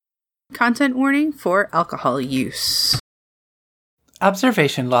Content warning for alcohol use.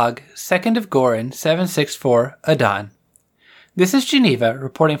 Observation Log, 2nd of Gorin, 764, Adon. This is Geneva,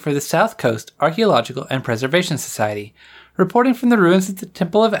 reporting for the South Coast Archaeological and Preservation Society, reporting from the ruins of the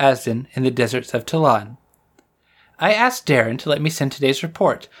Temple of Azden in the deserts of Talan. I asked Darren to let me send today's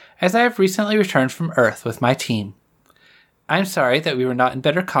report, as I have recently returned from Earth with my team. I'm sorry that we were not in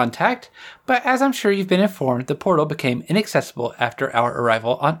better contact, but as I'm sure you've been informed, the portal became inaccessible after our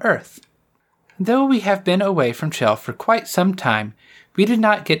arrival on Earth. Though we have been away from Chell for quite some time, we did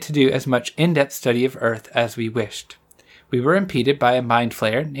not get to do as much in-depth study of Earth as we wished. We were impeded by a mind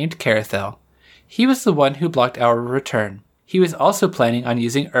flayer named Carathel. He was the one who blocked our return. He was also planning on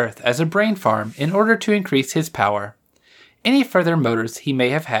using Earth as a brain farm in order to increase his power. Any further motives he may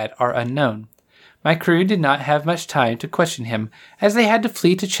have had are unknown. My crew did not have much time to question him, as they had to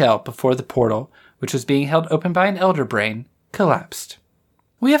flee to Chell before the portal, which was being held open by an elder brain, collapsed.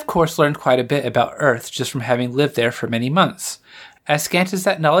 We of course learned quite a bit about Earth just from having lived there for many months. As scant as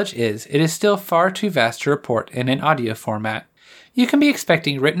that knowledge is, it is still far too vast to report in an audio format. You can be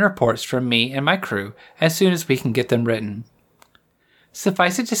expecting written reports from me and my crew as soon as we can get them written.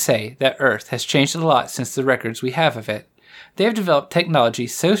 Suffice it to say that Earth has changed a lot since the records we have of it. They have developed technology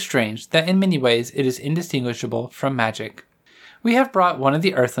so strange that in many ways it is indistinguishable from magic. We have brought one of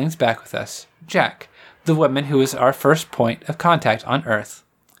the Earthlings back with us, Jack, the woman who was our first point of contact on Earth.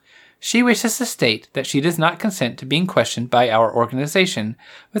 She wishes to state that she does not consent to being questioned by our organization,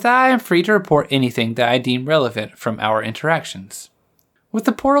 but that I am free to report anything that I deem relevant from our interactions. With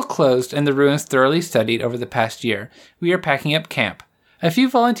the portal closed and the ruins thoroughly studied over the past year, we are packing up camp. A few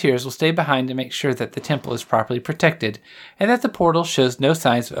volunteers will stay behind to make sure that the temple is properly protected, and that the portal shows no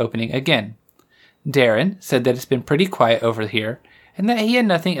signs of opening again. Darren said that it's been pretty quiet over here, and that he had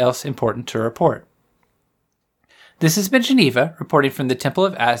nothing else important to report. This has been Geneva, reporting from the Temple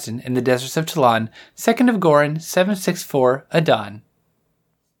of Azden in the deserts of Talan, 2nd of Gorin, 764, Adon.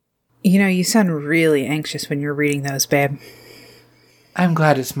 You know, you sound really anxious when you're reading those, babe. I'm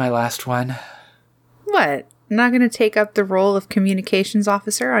glad it's my last one. What? Not going to take up the role of communications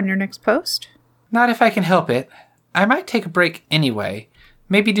officer on your next post? Not if I can help it. I might take a break anyway.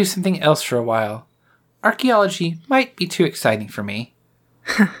 Maybe do something else for a while. Archaeology might be too exciting for me.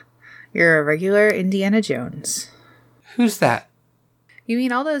 You're a regular Indiana Jones. Who's that? You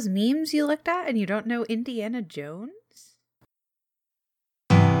mean all those memes you looked at and you don't know Indiana Jones?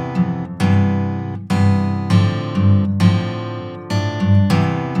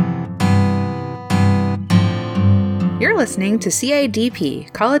 You're listening to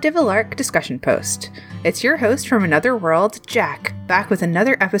CIDP, Call of Divilarc Discussion Post. It's your host from another world, Jack, back with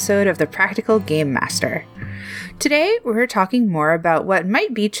another episode of the Practical Game Master. Today, we're talking more about what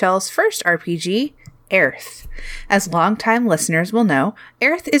might be Chell's first RPG, Aerith. As longtime listeners will know,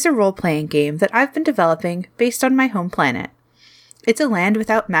 Aerith is a role-playing game that I've been developing based on my home planet. It's a land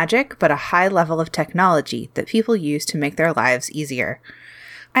without magic, but a high level of technology that people use to make their lives easier.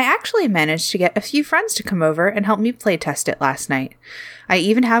 I actually managed to get a few friends to come over and help me playtest it last night. I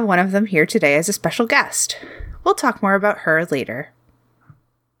even have one of them here today as a special guest. We'll talk more about her later.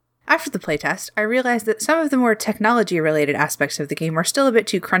 After the playtest, I realized that some of the more technology-related aspects of the game are still a bit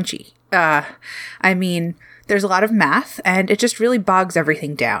too crunchy. There's a lot of math, and it just really bogs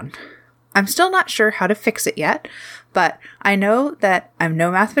everything down. I'm still not sure how to fix it yet, but I know that I'm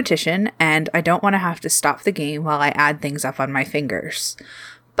no mathematician, and I don't want to have to stop the game while I add things up on my fingers.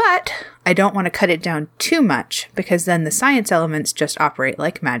 But I don't want to cut it down too much, because then the science elements just operate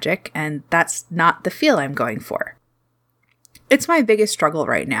like magic, and that's not the feel I'm going for. It's my biggest struggle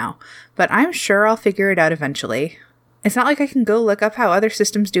right now, but I'm sure I'll figure it out eventually. It's not like I can go look up how other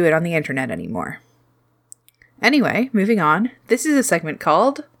systems do it on the internet anymore. Anyway, moving on, this is a segment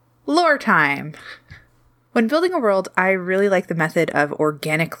called Lore Time. When building a world, I really like the method of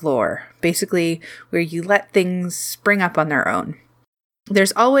organic lore, basically where you let things spring up on their own.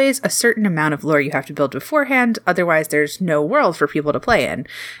 There's always a certain amount of lore you have to build beforehand, otherwise there's no world for people to play in,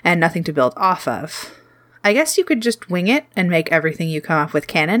 and nothing to build off of. I guess you could just wing it and make everything you come up with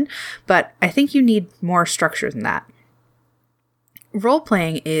canon, but I think you need more structure than that.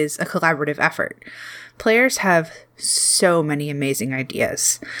 Role-playing is a collaborative effort. Players have so many amazing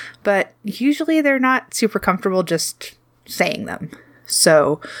ideas, but usually they're not super comfortable just saying them.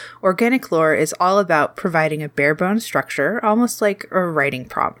 So, organic lore is all about providing a bare-bones structure, almost like a writing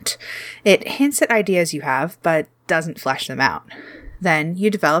prompt. It hints at ideas you have, but doesn't flesh them out. Then, you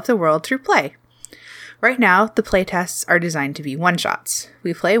develop the world through play. Right now, the playtests are designed to be one-shots.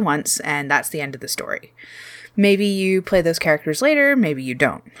 We play once, and that's the end of the story. Maybe you play those characters later, maybe you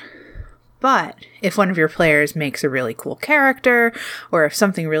don't. But if one of your players makes a really cool character, or if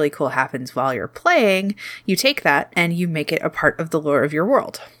something really cool happens while you're playing, you take that and you make it a part of the lore of your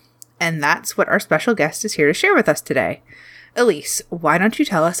world. And that's what our special guest is here to share with us today. Elise, why don't you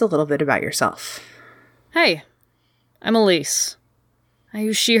tell us a little bit about yourself? Hey, I'm Elise. I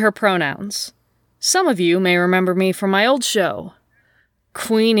use she, her pronouns. Some of you may remember me from my old show,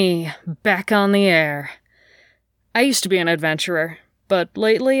 Queenie, back on the air. I used to be an adventurer, but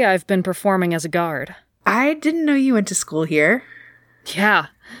lately I've been performing as a guard. I didn't know you went to school here. Yeah.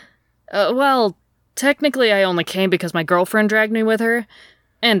 Well, technically I only came because my girlfriend dragged me with her,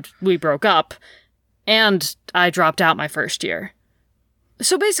 and we broke up, and I dropped out my first year.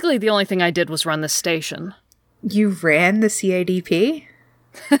 So basically the only thing I did was run this station. You ran the CIDP?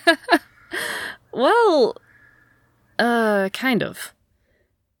 Well, kind of.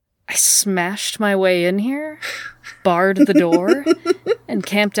 I smashed my way in here, barred the door, and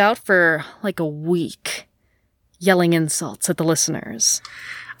camped out for like a week, yelling insults at the listeners.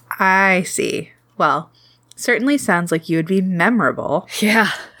 I see. Well, certainly sounds like you would be memorable.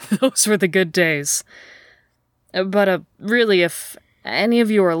 Yeah, those were the good days. But really, if any of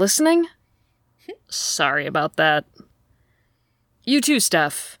you are listening, sorry about that. You too,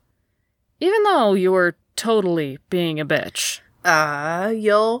 Steph. Even though you were totally being a bitch.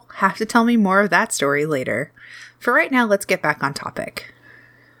 You'll have to tell me more of that story later. For right now, let's get back on topic.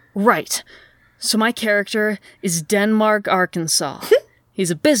 Right. So my character is Denmark, Arkansas. He's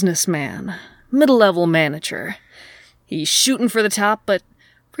a businessman, middle-level manager. He's shooting for the top, but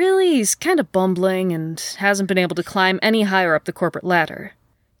really he's kind of bumbling and hasn't been able to climb any higher up the corporate ladder.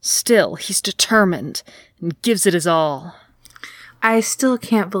 Still, he's determined and gives it his all. I still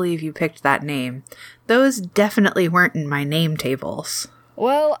can't believe you picked that name. Those definitely weren't in my name tables.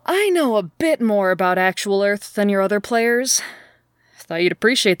 Well, I know a bit more about actual Earth than your other players. Thought you'd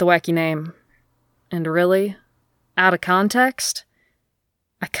appreciate the wacky name. And really, out of context,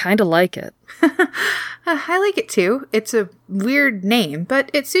 I kinda like it. I like it too. It's a weird name,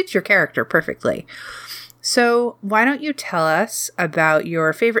 but it suits your character perfectly. So, why don't you tell us about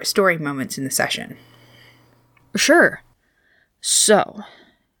your favorite story moments in the session? Sure. So,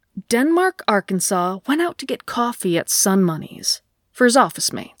 Denmark, Arkansas went out to get coffee at Sun Money's for his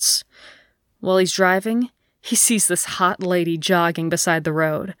office mates. While he's driving, he sees this hot lady jogging beside the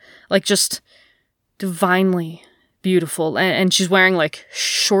road, like just divinely beautiful, and she's wearing like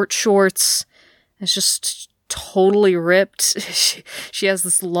short shorts. It's just totally ripped. She has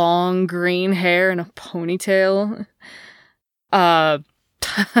this long green hair and a ponytail.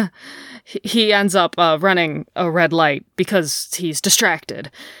 He ends up running a red light because he's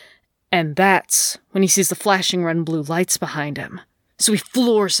distracted. And that's when he sees the flashing red and blue lights behind him. So he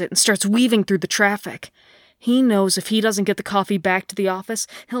floors it and starts weaving through the traffic. He knows if he doesn't get the coffee back to the office,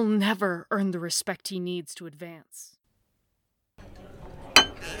 he'll never earn the respect he needs to advance.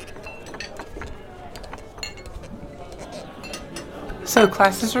 So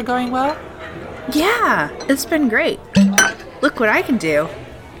classes are going well? Yeah, it's been great. Look what I can do.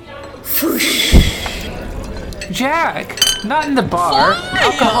 Jack! Not in the bar.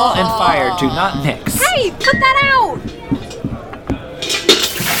 Alcohol and fire do not mix. Hey, put that out!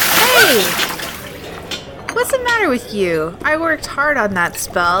 Hey! What's the matter with you? I worked hard on that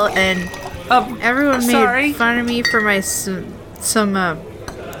spell, and everyone made fun of me for my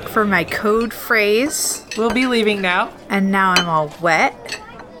for my code phrase. We'll be leaving now. And now I'm all wet.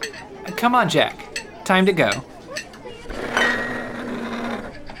 Come on, Jack. Time to go.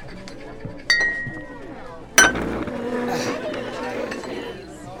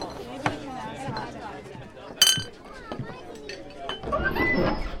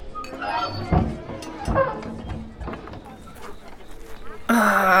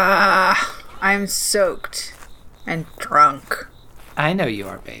 I'm soaked and drunk. I know you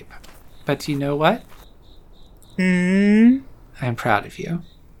are, babe. But you know what? I'm proud of you.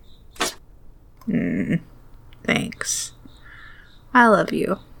 Thanks. I love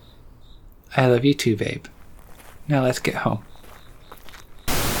you. I love you too, babe. Now let's get home.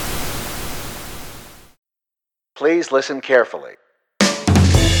 Please listen carefully.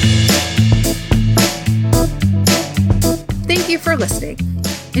 Thank you for listening.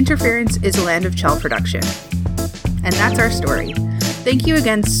 Interference is a Land of Chell production. And that's our story. Thank you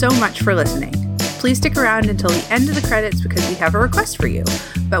again so much for listening. Please stick around until the end of the credits because we have a request for you.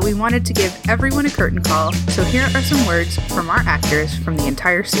 But we wanted to give everyone a curtain call, so here are some words from our actors from the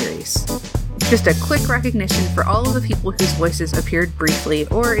entire series. Just a quick recognition for all of the people whose voices appeared briefly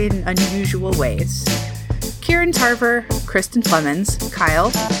or in unusual ways. Kieran Tarver, Kristen Clemens, Kyle,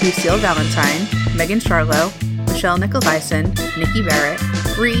 Lucille Valentine, Megan Charlo, Michelle Nicolaisen, Nikki Barrett,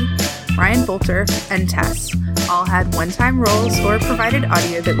 Bree, Ryan Bolter, and Tess all had one-time roles or provided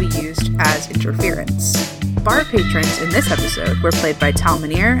audio that we used as interference. Bar patrons in this episode were played by Tal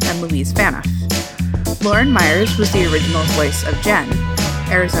Minear and Louise Fanoff. Lauren Myers was the original voice of Jen.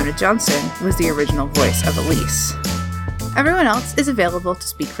 Arizona Johnson was the original voice of Elise. Everyone else is available to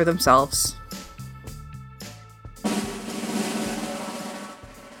speak for themselves.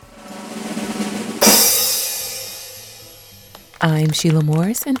 I'm Sheila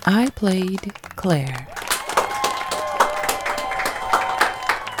Morris, and I played Claire.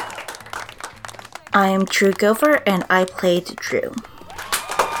 I'm Drew Gilver, and I played Drew.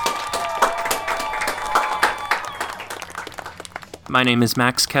 My name is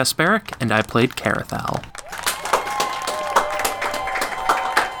Max Kasparic, and I played Carathal.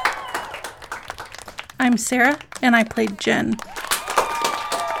 I'm Sarah, and I played Jen.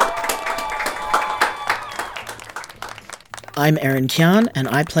 I'm Aaron Kian, and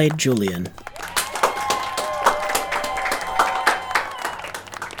I played Julian.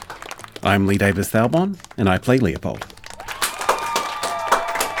 I'm Lee Davis Thalbon, and I play Leopold.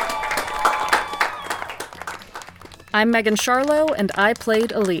 I'm Megan Charlo, and I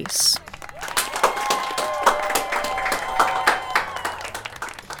played Elise.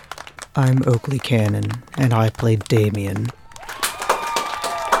 I'm Oakley Cannon, and I played Damien.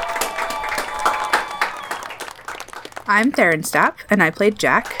 I'm Theron Stapp, and I played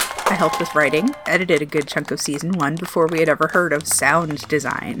Jack. I helped with writing, edited a good chunk of Season 1 before we had ever heard of sound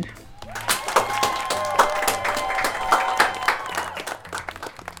design.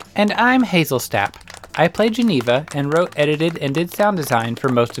 And I'm Hazel Stapp. I played Geneva and wrote, edited, and did sound design for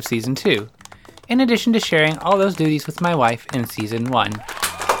most of Season 2, in addition to sharing all those duties with my wife in Season 1.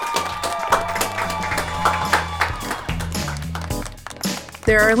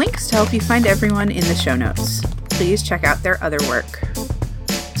 There are links to help you find everyone in the show notes. Please check out their other work.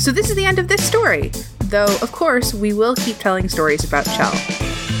 So this is the end of this story, though of course we will keep telling stories about Chell.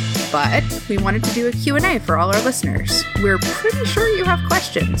 But we wanted to do a Q&A for all our listeners. We're pretty sure you have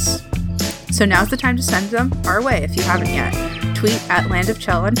questions. So now's the time to send them our way if you haven't yet. Tweet at Land of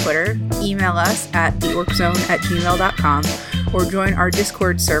Chell on Twitter, email us at theorczone@gmail.com, or join our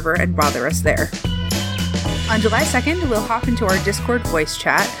Discord server and bother us there. On July 2nd, we'll hop into our Discord voice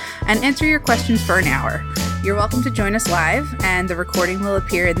chat and answer your questions for an hour. You're welcome to join us live, and the recording will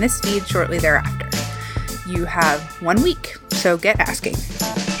appear in this feed shortly thereafter. You have 1 week, so get asking.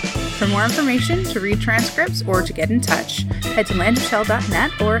 For more information, to read transcripts, or to get in touch, head to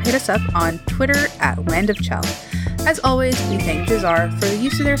landofchell.net or hit us up on Twitter at landofchell. As always, we thank Jazar for the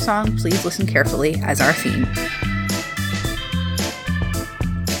use of their song Please Listen Carefully as our theme.